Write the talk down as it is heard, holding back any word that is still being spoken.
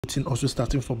also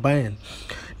starting for Bayern.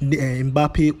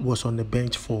 Mbappe was on the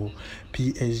bench for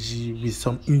PSG with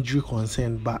some injury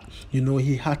concern, but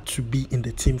he had to be in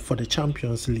the team for the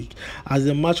Champions League. As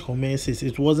the match commences,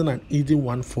 it wasn't an easy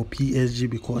one for PSG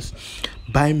because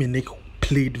Bayern Munich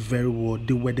played very well.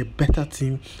 They were the better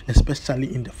team,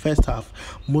 especially in the first half.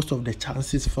 Most of the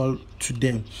chances fell to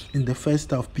them. In the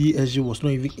first half, PSG was not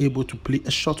even able to play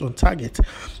a shot on target.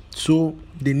 So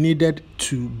they needed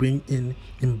to bring in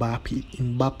Mbappe.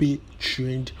 Mbappe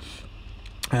trained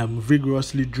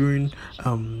vigorously during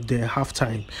the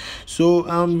halftime.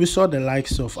 So we saw the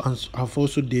likes of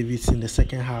Alphonso Davies in the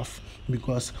second half,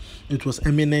 because it was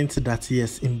eminent that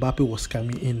yes, Mbappe was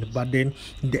coming in. But then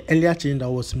the earlier change that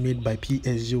was made by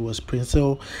PSG was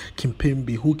Kingsley Coman,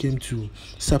 who came to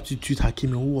substitute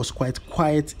Hakimi, who was quite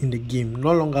quiet in the game.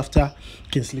 Not long after,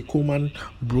 Kingsley Coman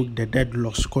broke the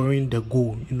deadlock, scoring the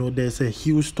goal. There's a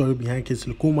huge story behind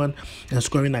Kingsley Coman and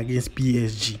scoring against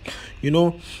PSG.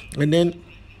 And then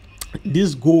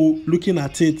this goal, looking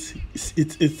at it,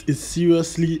 it's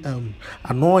seriously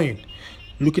annoying.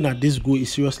 Looking at this goal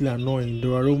is seriously annoying.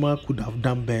 Donnarumma could have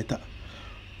done better.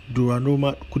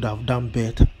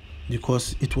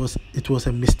 Because it was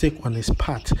a mistake on his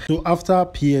part. So after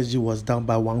PSG was down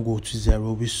by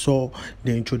 1-0, we saw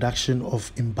the introduction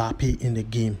of Mbappe in the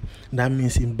game. That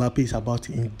means Mbappe is about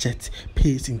to inject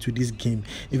pace into this game.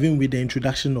 Even with the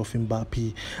introduction of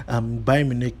Mbappe, Bayern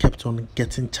Munich kept on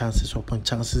getting chances upon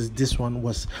chances. This one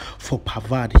was for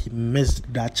Pavard. He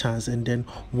missed that chance, and then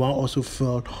one also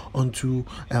fell onto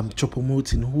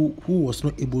Choupo-Moting, who was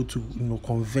not able to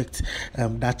convert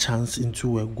that chance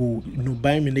into a goal.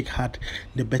 Bayern Munich had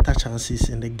the better chances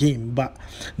in the game, but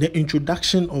the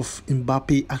introduction of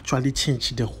Mbappe actually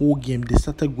changed the whole game. They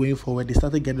started going forward, they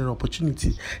started getting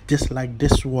opportunities, just like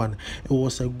this one. It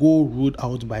was a goal ruled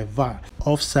out by VAR,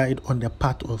 offside on the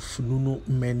part of Nuno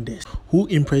Mendes. Who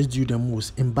impressed you the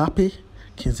most, Mbappe,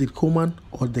 Kingsley Coman,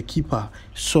 or the keeper,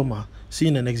 Sommer? See you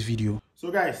in the next video.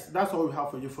 So guys, that's all we have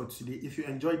for you for today. If you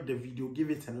enjoyed the video, give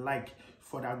it a like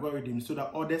for the algorithm so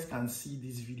that others can see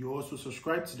this video. Also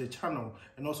subscribe to the channel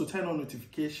and also turn on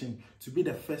notification to be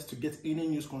the first to get any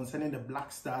news concerning the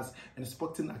Black Stars and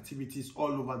sporting activities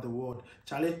all over the world.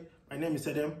 Charlie, my name is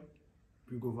Adam.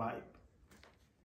 We go vibe.